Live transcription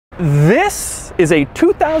This is a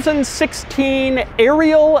 2016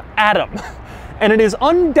 Ariel Atom, and it is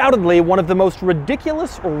undoubtedly one of the most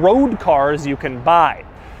ridiculous road cars you can buy.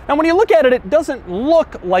 Now, when you look at it, it doesn't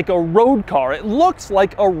look like a road car. It looks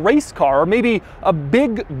like a race car, or maybe a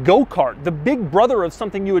big go-kart, the big brother of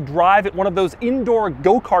something you would drive at one of those indoor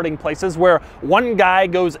go-karting places where one guy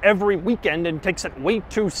goes every weekend and takes it way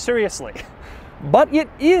too seriously. But it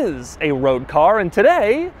is a road car, and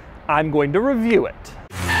today I'm going to review it.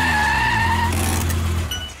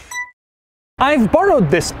 I've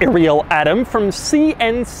borrowed this Ariel Atom from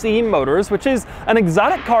CNC Motors, which is an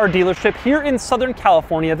exotic car dealership here in Southern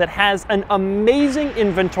California that has an amazing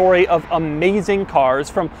inventory of amazing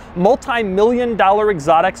cars, from multi-million-dollar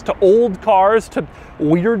exotics to old cars to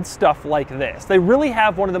weird stuff like this. They really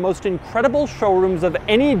have one of the most incredible showrooms of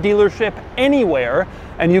any dealership anywhere,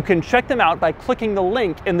 and you can check them out by clicking the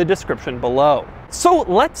link in the description below. So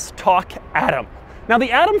let's talk Atom. Now,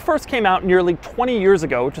 the Atom first came out nearly 20 years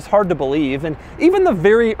ago, which is hard to believe, and even the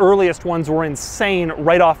very earliest ones were insane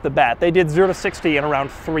right off the bat. They did 0 to 60 in around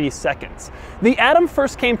 3 seconds. The Atom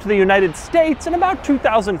first came to the United States in about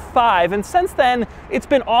 2005, and since then, it's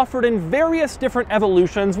been offered in various different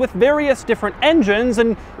evolutions with various different engines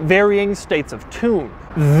and varying states of tune.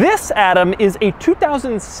 This Atom is a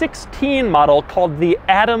 2016 model called the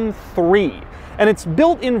Atom 3. And it's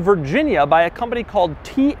built in Virginia by a company called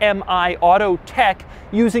TMI Auto Tech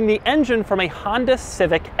using the engine from a Honda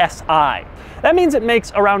Civic Si. That means it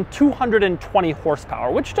makes around 220 horsepower,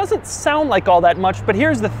 which doesn't sound like all that much, but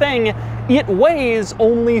here's the thing, it weighs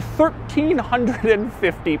only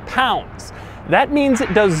 1,350 pounds. That means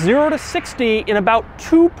it does 0 to 60 in about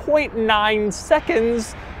 2.9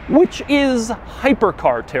 seconds, which is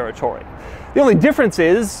hypercar territory. The only difference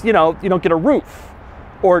is, you don't get a roof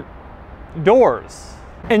or doors.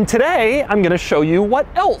 And today I'm going to show you what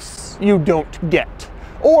else you don't get,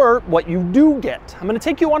 or what you do get. I'm going to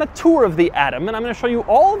take you on a tour of the Atom, and I'm going to show you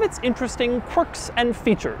all of its interesting quirks and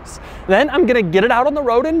features. Then I'm going to get it out on the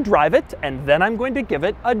road and drive it, and then I'm going to give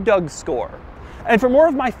it a Doug score. And for more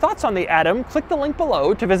of my thoughts on the Atom, click the link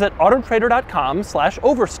below to visit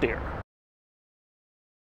autotrader.com/oversteer.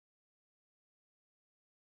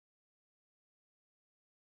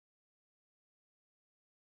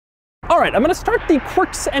 Alright, I'm going to start the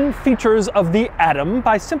quirks and features of the Atom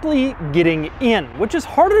by simply getting in, which is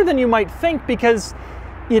harder than you might think because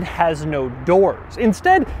it has no doors.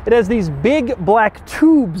 Instead, it has these big black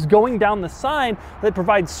tubes going down the side that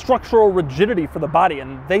provide structural rigidity for the body,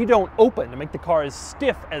 and they don't open to make the car as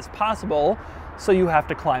stiff as possible, so you have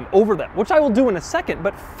to climb over them, which I will do in a second.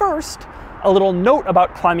 But first, a little note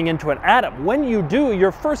about climbing into an Atom. When you do,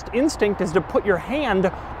 your first instinct is to put your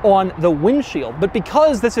hand on the windshield. But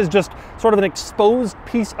because this is just sort of an exposed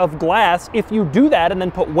piece of glass, if you do that and then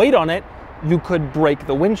put weight on it, you could break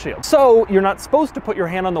the windshield. So you're not supposed to put your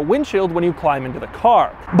hand on the windshield when you climb into the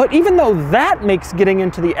car. But even though that makes getting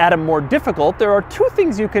into the Atom more difficult, there are two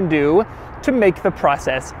things you can do to make the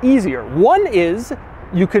process easier. One is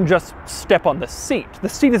you can just step on the seat. The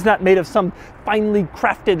seat is not made of some finely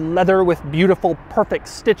crafted leather with beautiful, perfect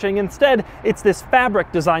stitching. Instead, it's this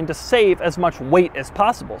fabric designed to save as much weight as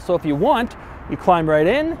possible. So if you want, you climb right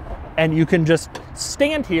in, and you can just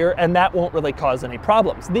stand here, and that won't really cause any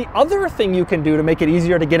problems. The other thing you can do to make it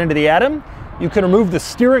easier to get into the Atom, you can remove the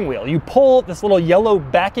steering wheel. You pull this little yellow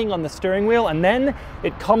backing on the steering wheel, and then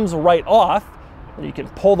it comes right off. And you can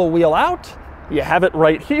pull the wheel out. You have it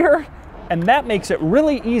right here. And that makes it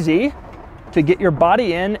really easy to get your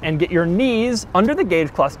body in and get your knees under the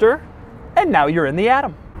gauge cluster, and now you're in the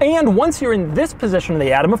Atom. And once you're in this position of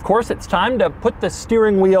the Atom, of course, it's time to put the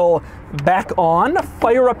steering wheel back on,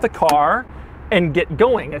 fire up the car, and get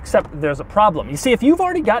going, except there's a problem. You see, if you've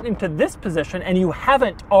already gotten into this position and you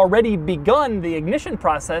haven't already begun the ignition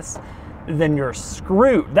process, then you're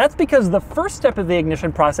screwed. That's because the first step of the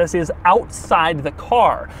ignition process is outside the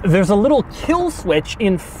car. There's a little kill switch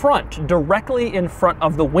in front, directly in front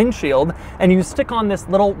of the windshield, and you stick on this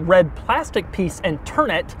little red plastic piece and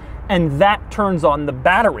turn it, and that turns on the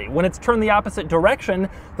battery. When it's turned the opposite direction,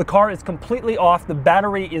 the car is completely off, the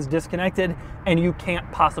battery is disconnected, and you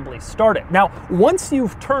can't possibly start it. Now, once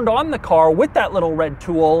you've turned on the car with that little red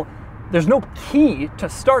tool, there's no key to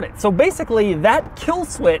start it. So basically, that kill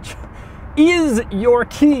switch is your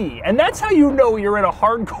key. And that's how you know you're in a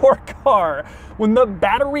hardcore car, when the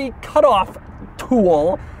battery cutoff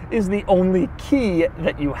tool is the only key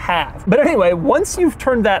that you have. But anyway, once you've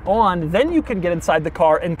turned that on, then you can get inside the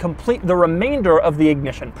car and complete the remainder of the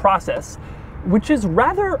ignition process, which is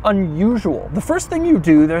rather unusual. The first thing you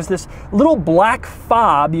do, there's this little black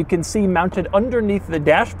fob you can see mounted underneath the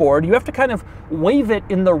dashboard. You have to kind of wave it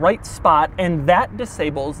in the right spot, and that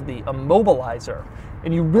disables the immobilizer.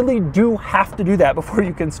 And you really do have to do that before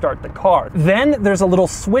you can start the car. Then there's a little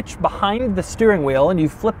switch behind the steering wheel, and you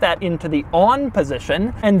flip that into the on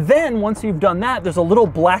position. And then once you've done that, there's a little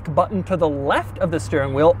black button to the left of the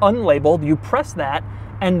steering wheel, unlabeled. You press that,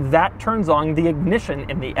 and that turns on the ignition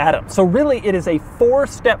in the Atom. So really it is a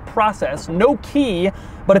 4-step process, no key,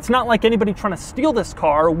 but it's not like anybody trying to steal this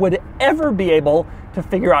car would ever be able to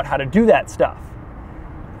figure out how to do that stuff.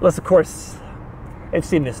 Unless, of course, they've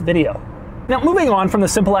seen this video. Now, moving on from the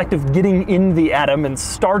simple act of getting in the Atom and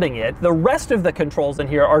starting it, the rest of the controls in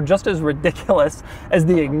here are just as ridiculous as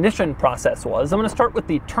the ignition process was. I'm going to start with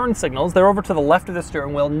the turn signals. They're over to the left of the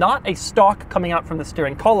steering wheel, not a stalk coming out from the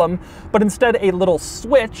steering column, but instead a little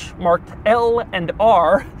switch marked L and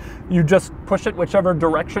R. You just push it whichever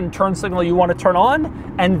direction turn signal you want to turn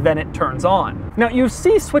on, and then it turns on. Now, you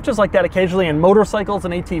see switches like that occasionally in motorcycles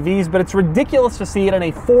and ATVs, but it's ridiculous to see it in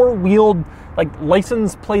a 4-wheeled, like,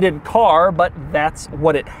 license-plated car, but that's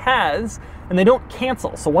what it has, and they don't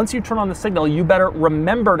cancel. So once you turn on the signal, you better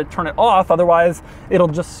remember to turn it off, otherwise it'll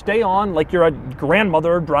just stay on like you're a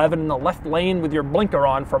grandmother driving in the left lane with your blinker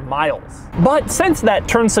on for miles. But since that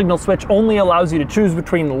turn signal switch only allows you to choose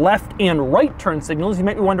between left and right turn signals, you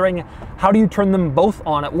might be wondering, how do you turn them both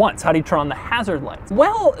on at once? How do you turn on the hazard lights?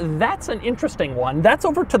 Well, that's an interesting one. That's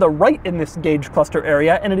over to the right in this gauge cluster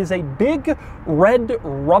area, and it is a big red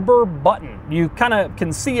rubber button. You kind of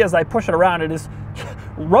can see as I push it around, it is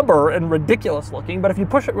rubber and ridiculous looking, but if you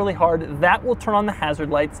push it really hard, that will turn on the hazard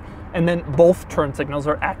lights, and then both turn signals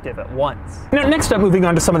are active at once. Now, next up, moving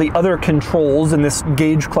on to some of the other controls in this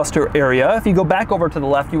gauge cluster area, if you go back over to the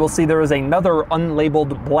left, you will see there is another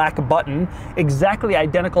unlabeled black button, exactly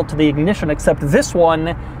identical to the ignition, except this one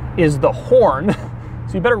is the horn.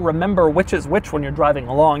 So you better remember which is which when you're driving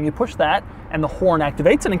along. You push that, and the horn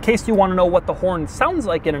activates, and in case you want to know what the horn sounds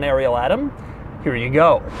like in an Ariel Atom, here you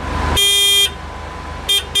go.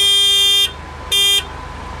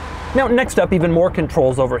 Now, next up, even more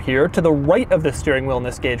controls over here. To the right of the steering wheel in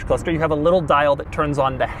this gauge cluster, you have a little dial that turns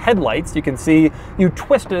on the headlights. You can see you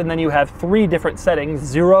twist it, and then you have 3 different settings,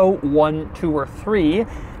 0, 1, 2, or 3,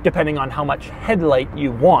 depending on how much headlight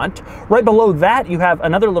you want. Right below that, you have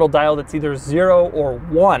another little dial that's either 0 or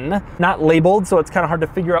 1, not labeled, so it's kind of hard to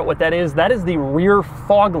figure out what that is. That is the rear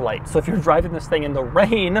fog light. So if you're driving this thing in the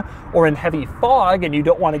rain or in heavy fog and you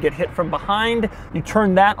don't want to get hit from behind, you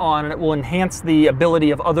turn that on, and it will enhance the ability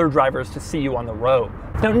of other drivers to see you on the road.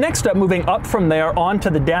 Now, next up, moving up from there onto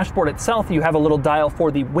the dashboard itself, you have a little dial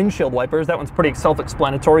for the windshield wipers. That one's pretty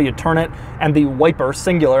self-explanatory. You turn it, and the wiper,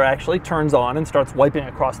 singular actually, turns on and starts wiping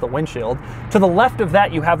across the windshield. To the left of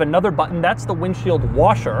that, you have another button. That's the windshield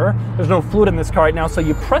washer. There's no fluid in this car right now, so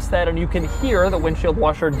you press that, and you can hear the windshield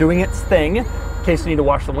washer doing its thing in case you need to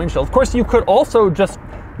wash the windshield. Of course, you could also just,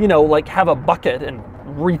 you know, like have a bucket and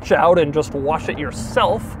reach out and just wash it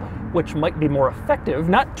yourself, which might be more effective.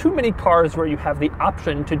 Not too many cars where you have the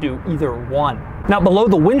option to do either one. Now, below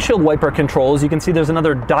the windshield wiper controls, you can see there's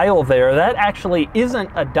another dial there. That actually isn't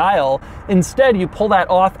a dial. Instead, you pull that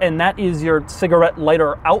off, and that is your cigarette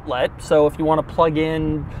lighter outlet. So if you want to plug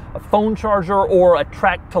in a phone charger or a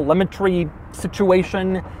track telemetry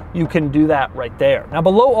situation, you can do that right there. Now,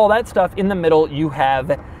 below all that stuff, in the middle, you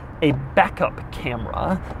have a backup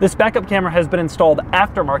camera. This backup camera has been installed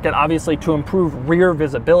aftermarket, obviously, to improve rear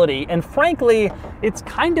visibility. And frankly, it's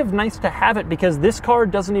kind of nice to have it because this car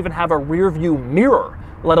doesn't even have a rear view mirror,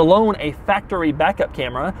 let alone a factory backup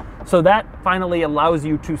camera. So that finally allows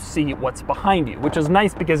you to see what's behind you, which is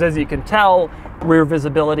nice because, as you can tell, rear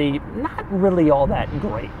visibility, not really all that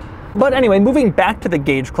great. But anyway, moving back to the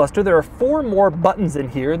gauge cluster, there are 4 more buttons in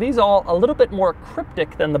here. These are all a little bit more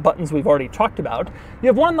cryptic than the buttons we've already talked about. You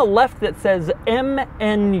have one on the left that says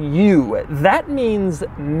MNU. That means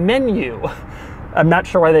menu. I'm not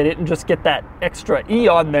sure why they didn't just get that extra E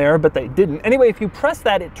on there, but they didn't. Anyway, if you press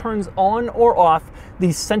that, it turns on or off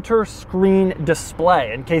the center screen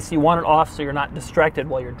display in case you want it off so you're not distracted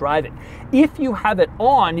while you're driving. If you have it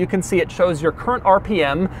on, you can see it shows your current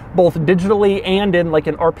RPM, both digitally and in like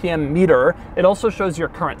an RPM meter. It also shows your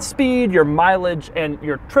current speed, your mileage, and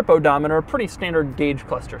your trip odometer, pretty standard gauge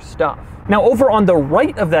cluster stuff. Now, over on the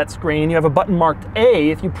right of that screen, you have a button marked A.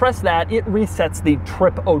 If you press that, it resets the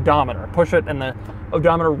trip odometer. Push it and the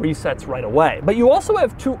odometer resets right away. But you also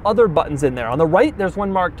have 2 other buttons in there. On the right, there's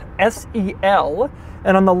one marked SEL,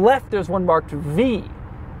 and on the left, there's one marked V.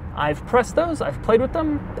 I've pressed those, I've played with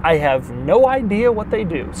them. I have no idea what they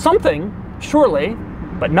do. Something, surely,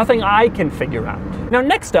 but nothing I can figure out. Now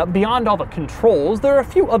next up, beyond all the controls, there are a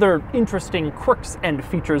few other interesting quirks and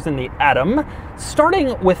features in the Atom,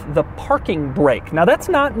 starting with the parking brake. Now that's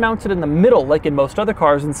not mounted in the middle like in most other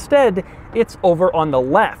cars. Instead, it's over on the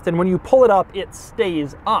left, and when you pull it up, it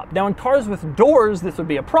stays up. Now in cars with doors, this would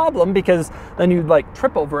be a problem because then you'd like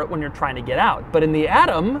trip over it when you're trying to get out. But in the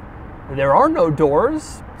Atom, there are no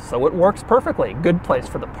doors, so it works perfectly. Good place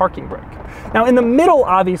for the parking brake. Now in the middle,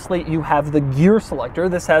 obviously, you have the gear selector.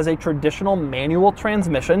 This has a traditional manual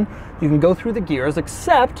transmission. You can go through the gears,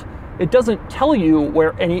 except it doesn't tell you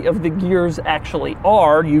where any of the gears actually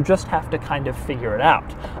are. You just have to kind of figure it out.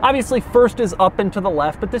 Obviously, first is up and to the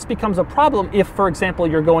left, but this becomes a problem if, for example,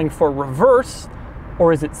 you're going for reverse,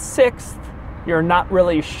 or is it sixth? You're not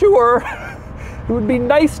really sure. It would be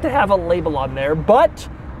nice to have a label on there, but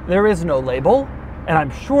there is no label, and I'm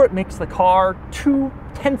sure it makes the car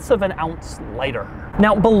 0.2 of an ounce lighter.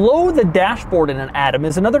 Now, below the dashboard in an Atom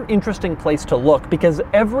is another interesting place to look because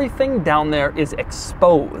everything down there is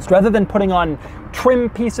exposed. Rather than putting on trim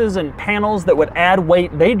pieces and panels that would add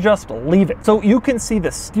weight, they just leave it. So you can see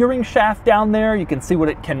the steering shaft down there, you can see what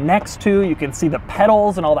it connects to, you can see the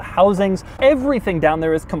pedals and all the housings. Everything down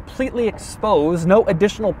there is completely exposed, no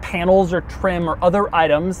additional panels or trim or other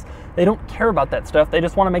items. They don't care about that stuff. They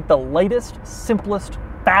just want to make the lightest, simplest,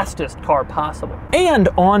 fastest car possible. And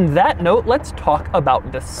on that note, let's talk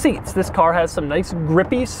about the seats. This car has some nice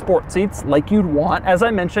grippy sport seats like you'd want. As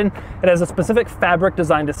I mentioned, it has a specific fabric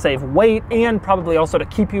designed to save weight and probably also to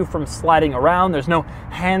keep you from sliding around. There's no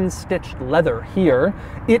hand-stitched leather here.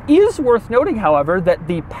 It is worth noting, however, that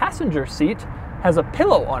the passenger seat has a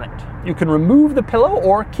pillow on it. You can remove the pillow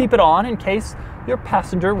or keep it on in case your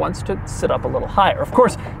passenger wants to sit up a little higher. Of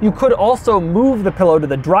course, you could also move the pillow to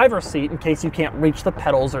the driver's seat in case you can't reach the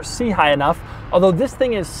pedals or see high enough. Although this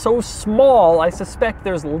thing is so small, I suspect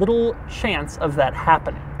there's little chance of that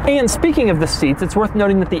happening. And speaking of the seats, it's worth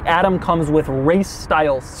noting that the Atom comes with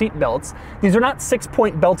race-style seat belts. These are not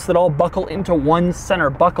 6-point belts that all buckle into one center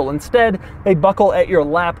buckle. Instead, they buckle at your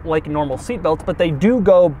lap like normal seat belts, but they do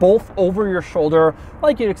go both over your shoulder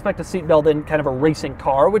like you'd expect a seat belt in kind of a racing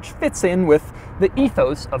car, which fits in with the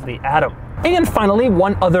ethos of the Atom. And finally,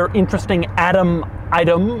 one other interesting Atom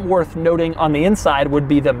item worth noting on the inside would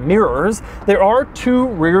be the mirrors. There are 2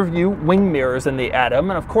 rear view wing mirrors in the Atom,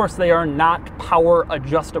 and of course they are not power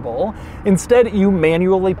adjustable. Instead, you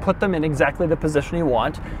manually put them in exactly the position you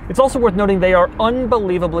want. It's also worth noting they are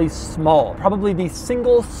unbelievably small, probably the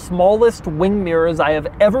single smallest wing mirrors I have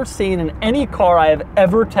ever seen in any car I have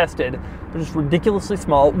ever tested. They're just ridiculously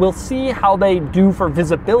small. We'll see how they do for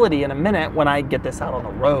visibility in a minute when I get this out on the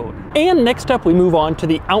road. And next up, we move on to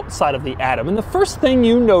the outside of the Atom. And the first thing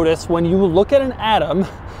you notice when you look at an Atom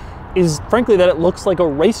is frankly that it looks like a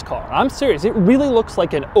race car. I'm serious, it really looks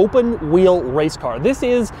like an open wheel race car. This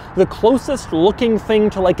is the closest looking thing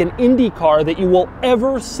to like an Indy car that you will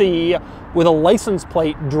ever see with a license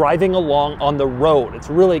plate driving along on the road. It's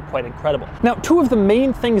really quite incredible. Now, 2 of the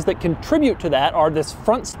main things that contribute to that are this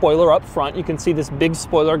front spoiler up front. You can see this big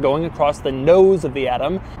spoiler going across the nose of the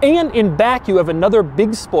Atom. And in back, you have another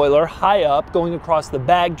big spoiler high up going across the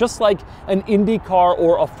back, just like an Indy car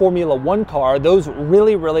or a Formula 1 car. Those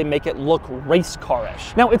really make it look race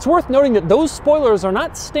car-ish. Now, it's worth noting that those spoilers are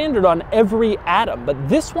not standard on every Atom, but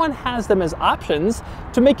this one has them as options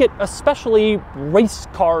to make it especially race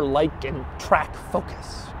car-like and track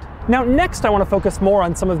focused. Now next I want to focus more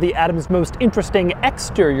on some of the Atom's most interesting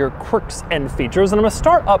exterior quirks and features, and I'm going to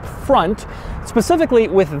start up front, specifically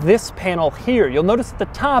with this panel here. You'll notice at the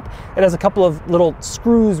top it has a couple of little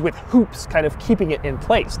screws with hoops kind of keeping it in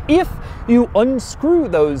place. If you unscrew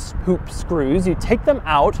those hoop screws, you take them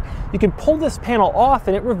out, you can pull this panel off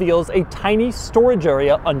and it reveals a tiny storage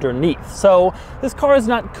area underneath. So this car is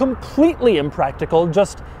not completely impractical,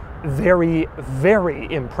 just very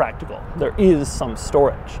impractical. There is some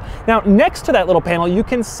storage. Now, next to that little panel, you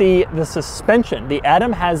can see the suspension. The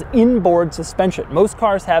Atom has inboard suspension. Most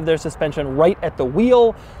cars have their suspension right at the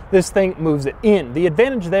wheel. This thing moves it in. The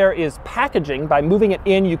advantage there is packaging. By moving it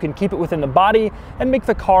in, you can keep it within the body and make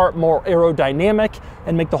the car more aerodynamic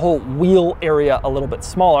and make the whole wheel area a little bit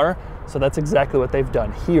smaller. So that's exactly what they've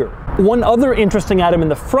done here. One other interesting item in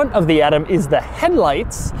the front of the Atom is the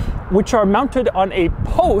headlights, which are mounted on a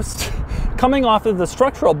post coming off of the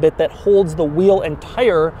structural bit that holds the wheel and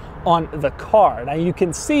tire on the car. Now you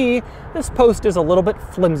can see this post is a little bit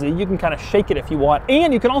flimsy. You can kind of shake it if you want.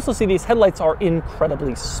 And you can also see these headlights are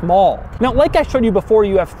incredibly small. Now, like I showed you before,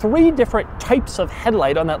 you have 3 different types of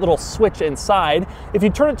headlight on that little switch inside. If you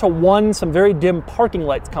turn it to 1, some very dim parking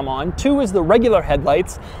lights come on. 2 is the regular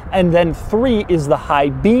headlights. And then 3 is the high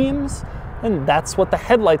beams. And that's what the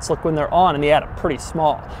headlights look when they're on in the Atom, pretty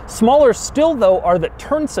small. Smaller still though are the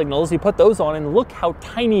turn signals. You put those on and look how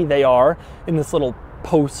tiny they are in this little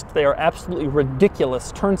post. They are absolutely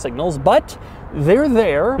ridiculous turn signals, but they're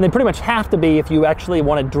there, and they pretty much have to be if you actually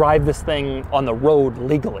want to drive this thing on the road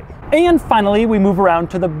legally. And finally, we move around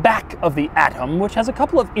to the back of the Atom, which has a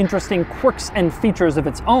couple of interesting quirks and features of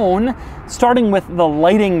its own, starting with the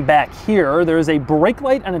lighting back here. There is a brake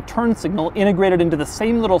light and a turn signal integrated into the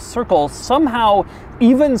same little circle, somehow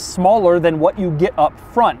even smaller than what you get up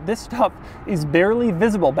front. This stuff is barely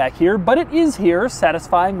visible back here, but it is here,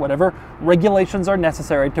 satisfying whatever regulations are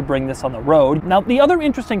necessary to bring this on the road. Now, the other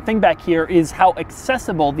interesting thing back here is how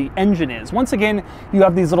accessible the engine is. Once again, you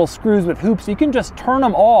have these little screws with hoops. You can just turn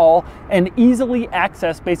them all and easily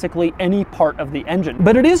access basically any part of the engine.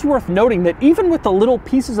 But it is worth noting that even with the little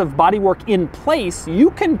pieces of bodywork in place,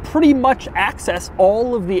 you can pretty much access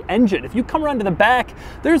all of the engine. If you come around to the back,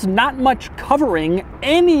 there's not much covering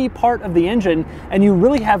any part of the engine, and you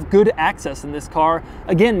really have good access in this car.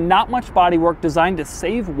 Again, not much bodywork, designed to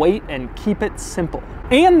save weight and keep it simple.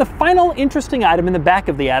 And the final interesting item in the back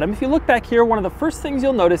of the Atom, if you look back here, one of the first things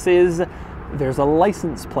you'll notice is there's a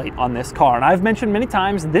license plate on this car. And I've mentioned many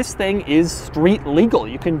times, this thing is street legal.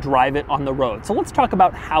 You can drive it on the road. So let's talk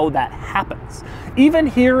about how that happens. Even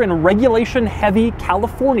here in regulation-heavy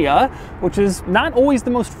California, which is not always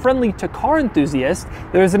the most friendly to car enthusiasts,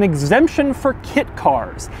 there's an exemption for kit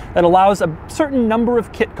cars that allows a certain number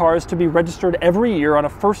of kit cars to be registered every year on a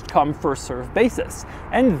first-come, first-served basis.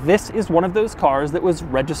 And this is one of those cars that was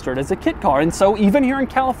registered as a kit car. And so even here in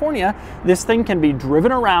California, this thing can be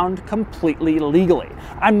driven around completely legally.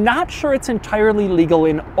 I'm not sure it's entirely legal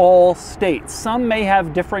in all states. Some may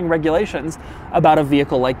have differing regulations about a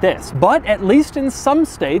vehicle like this, but at least in some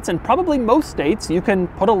states, and probably most states, you can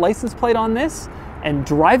put a license plate on this and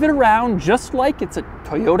drive it around just like it's a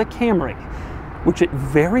Toyota Camry, which it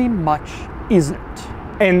very much isn't.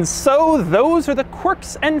 And so those are the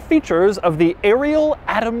quirks and features of the Ariel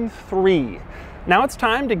Atom 3. Now it's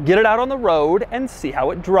time to get it out on the road and see how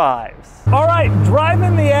it drives. All right,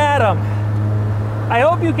 driving the Atom. I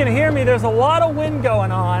hope you can hear me. There's a lot of wind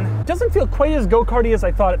going on. It doesn't feel quite as go-karty as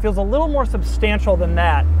I thought. It feels a little more substantial than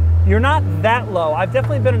that. You're not that low. I've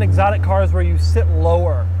definitely been in exotic cars where you sit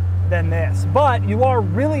lower than this, but you are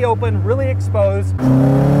really open, really exposed.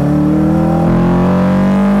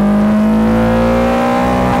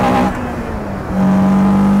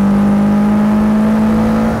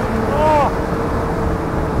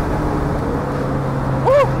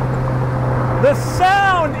 The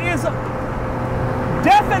sound is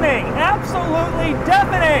deafening, absolutely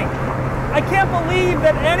deafening. I can't believe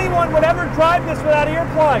that anyone would ever drive this without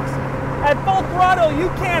earplugs. At full throttle, you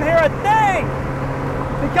can't hear a thing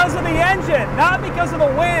because of the engine, not because of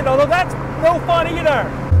the wind, although that's no fun either.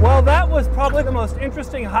 Well, that was probably the most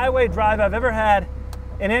interesting highway drive I've ever had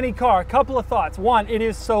in any car. A couple of thoughts. One, it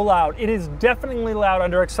is so loud. It is definitely loud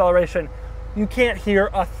under acceleration. You can't hear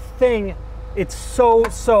a thing. It's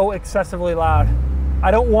so excessively loud.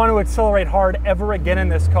 I don't want to accelerate hard ever again in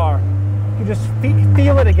this car. You just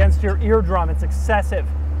feel it against your eardrum. It's excessive.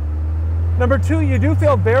 Number two, you do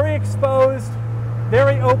feel very exposed,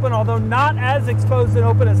 very open, although not as exposed and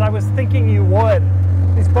open as I was thinking you would.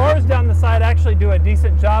 These bars down the side actually do a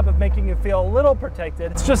decent job of making you feel a little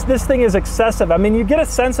protected. It's just this thing is excessive. I mean, you get a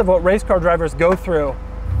sense of what race car drivers go through.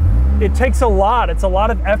 It takes a lot. It's a lot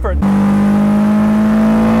of effort.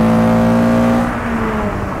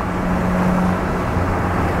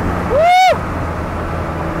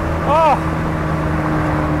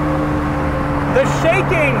 The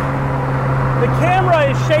shaking, the camera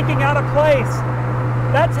is shaking out of place.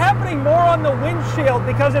 That's happening more on the windshield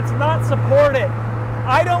because it's not supported.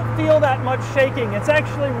 I don't feel that much shaking. It's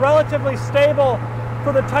actually relatively stable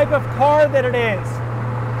for the type of car that it is.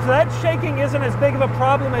 So that shaking isn't as big of a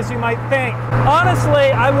problem as you might think. Honestly,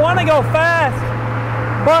 I want to go fast,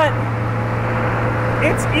 but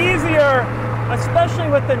it's easier, especially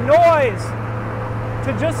with the noise,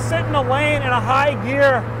 to just sit in a lane in a high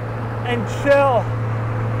gear and chill.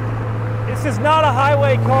 This is not a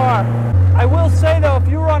highway car. I will say though, if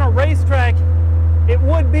you were on a racetrack, it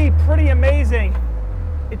would be pretty amazing.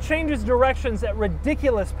 It changes directions at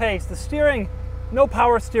ridiculous pace. The steering, no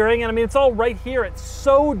power steering, and I mean, it's all right here. It's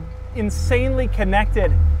so insanely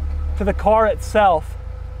connected to the car itself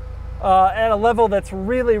at a level that's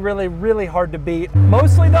really hard to beat.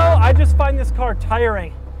 Mostly though, I just find this car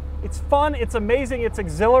tiring. It's fun, it's amazing, it's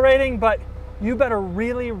exhilarating, but you better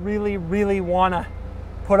really want to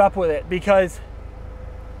put up with it because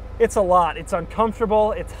it's a lot. It's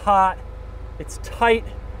uncomfortable, it's hot, it's tight,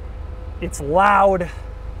 it's loud.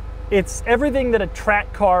 It's everything that a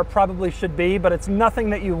track car probably should be, but it's nothing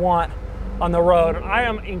that you want on the road. I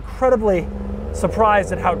am incredibly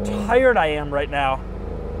surprised at how tired I am right now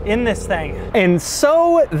in this thing. And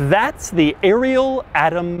so that's the Ariel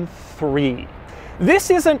Atom 3. This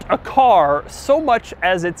isn't a car so much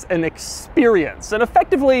as it's an experience, and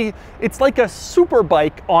effectively it's like a super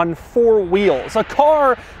bike on 4 wheels, a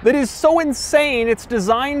car that is so insane it's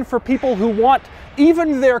designed for people who want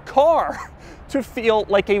even their car to feel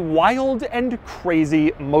like a wild and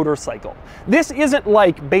crazy motorcycle. This isn't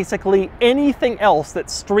like basically anything else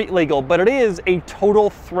that's street legal, but it is a total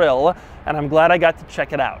thrill, and I'm glad I got to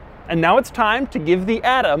check it out. And now it's time to give the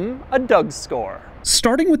Atom a Doug score.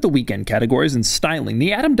 Starting with the weekend categories and styling,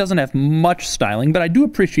 the Atom doesn't have much styling, but I do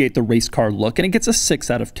appreciate the race car look, and it gets a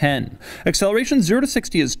 6 out of 10. Acceleration 0 to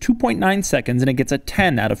 60 is 2.9 seconds, and it gets a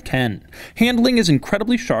 10 out of 10. Handling is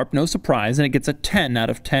incredibly sharp, no surprise, and it gets a 10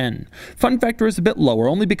 out of 10. Fun factor is a bit lower,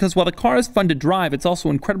 only because while the car is fun to drive, it's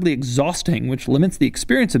also incredibly exhausting, which limits the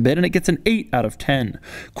experience a bit, and it gets an 8 out of 10.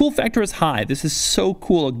 Cool factor is high. This is so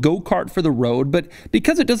cool, a go-kart for the road, but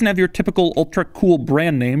because it doesn't have your typical ultra-cool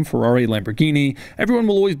brand name, Ferrari, Lamborghini, everyone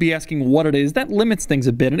will always be asking what it is. That limits things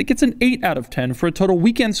a bit, and it gets an 8 out of 10 for a total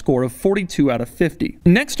weekend score of 42 out of 50.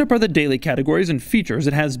 Next up are the daily categories and features.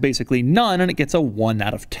 It has basically none, and it gets a 1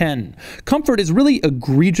 out of 10. Comfort is really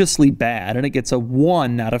egregiously bad, and it gets a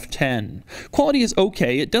 1 out of 10. Quality is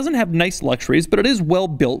okay. It doesn't have nice luxuries, but it is well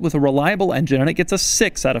built with a reliable engine, and it gets a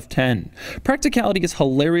 6 out of 10. Practicality is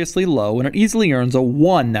hilariously low, and it easily earns a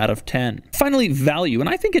 1 out of 10. Finally, value, and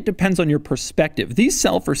I think it depends on your perspective. These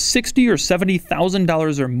sell for $60,000 or $70,000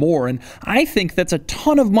 or more, and I think that's a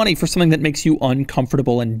ton of money for something that makes you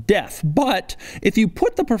uncomfortable and deaf. But if you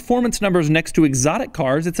put the performance numbers next to exotic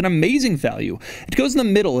cars, it's an amazing value. It goes in the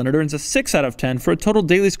middle, and it earns a 6 out of 10 for a total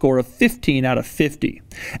daily score of 15 out of 50.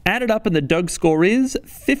 Added up, and the Doug score is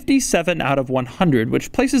 57 out of 100,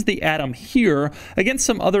 which places the Atom here against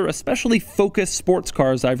some other especially focused sports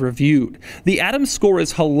cars I've reviewed. The Atom score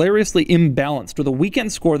is hilariously imbalanced, with a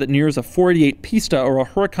weekend score that nears a 488 Pista or a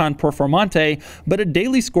Huracan Performante, but a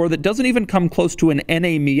daily score that doesn't even come close to an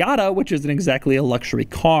NA Miata, which isn't exactly a luxury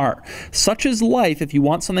car. Such is life if you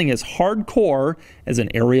want something as hardcore as an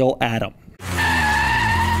Ariel Atom.